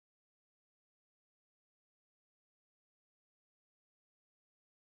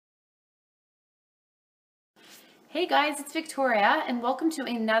Hey guys, it's Victoria and welcome to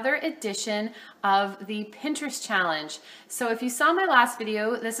another edition of the Pinterest Challenge. So if you saw my last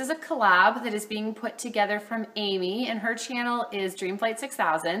video, this is a collab that is being put together from Amy, and her channel is Dreamflight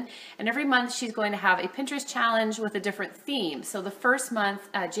 6000, and every month she's going to have a Pinterest challenge with a different theme. So the first month,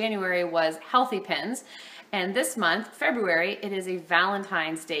 January, was healthy pins, and this month, February, it is a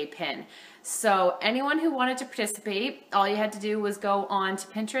Valentine's Day pin. So anyone who wanted to participate, all you had to do was go on to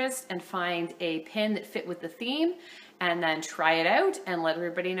Pinterest and find a pin that fit with the theme and then try it out and let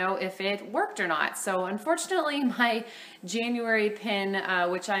everybody know if it worked or not. So unfortunately, my January pin,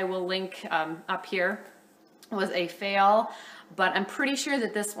 which I will link up here, was a fail, but I'm pretty sure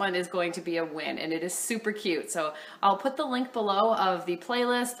that this one is going to be a win, and it is super cute. So I'll put the link below of the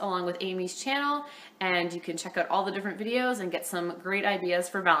playlist along with Amy's channel, and you can check out all the different videos and get some great ideas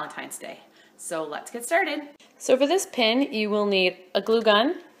for Valentine's Day. So let's get started. So for this pin, you will need a glue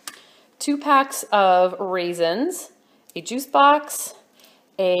gun, 2 packs of raisins, a juice box,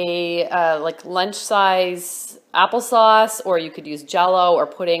 a like lunch size applesauce, or you could use Jell-O or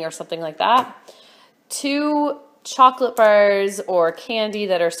pudding or something like that, 2 chocolate bars or candy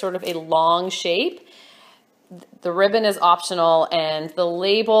that are sort of a long shape. The ribbon is optional, and the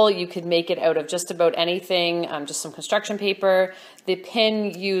label, you could make it out of just about anything, just some construction paper. The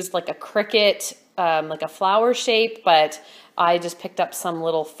pin used like a cricket, like a flower shape, but I just picked up some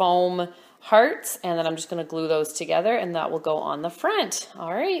little foam hearts, and then I'm just going to glue those together, and that will go on the front.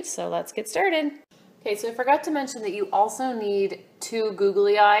 All right, so let's get started. Okay, so I forgot to mention that you also need 2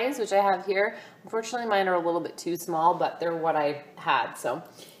 googly eyes, which I have here. Unfortunately, mine are a little bit too small, but they're what I had. So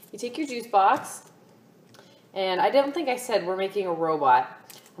you take your juice box, and I don't think I said we're making a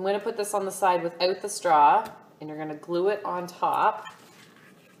robot. I'm going to put this on the side without the straw, and you're going to glue it on top.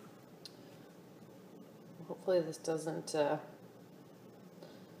 Hopefully this doesn't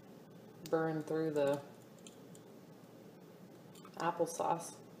burn through the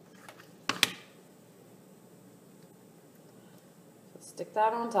applesauce. Stick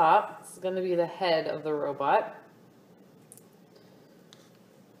that on top. This is going to be the head of the robot.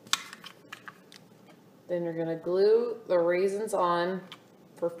 Then you're going to glue the raisins on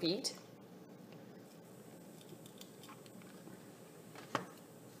for feet.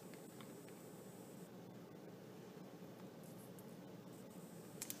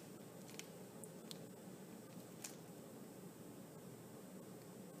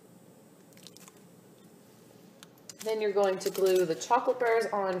 Then you're going to glue the chocolate bars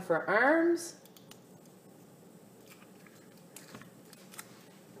on for arms.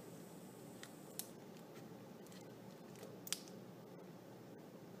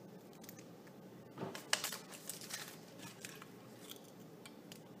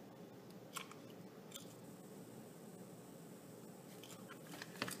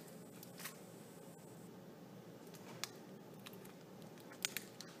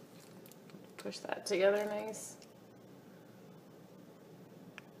 Push that together nice.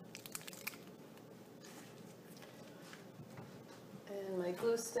 And my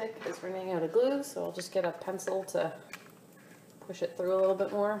glue stick is running out of glue, so I'll just get a pencil to push it through a little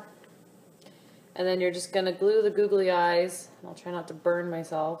bit more. And then you're just going to glue the googly eyes, and I'll try not to burn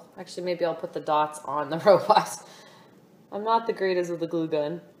myself. Actually, maybe I'll put the dots on the robot. I'm not the greatest with the glue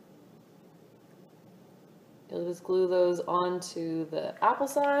gun. You'll just glue those onto the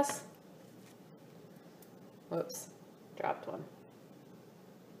applesauce. Whoops, dropped one.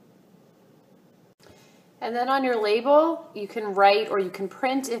 And then on your label, you can write or you can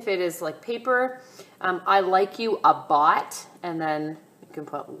print if it is like paper. I like you a bot, and then you can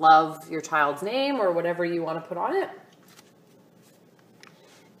put love your child's name or whatever you want to put on it.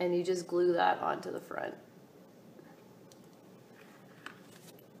 And you just glue that onto the front.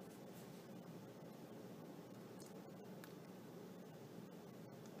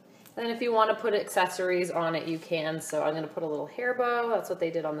 And if you want to put accessories on it, you can. So I'm going to put a little hair bow. That's what they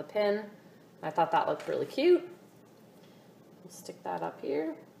did on the pin. I thought that looked really cute. We'll stick that up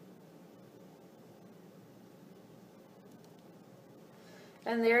here.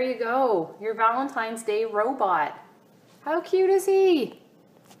 And there you go, your Valentine's Day robot. How cute is he?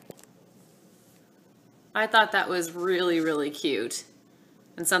 I thought that was really, really cute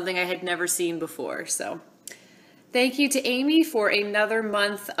and something I had never seen before. So thank you to Amy for another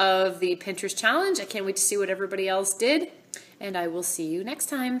month of the Pinterest Challenge. I can't wait to see what everybody else did, and I will see you next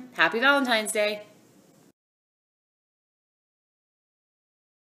time. Happy Valentine's Day.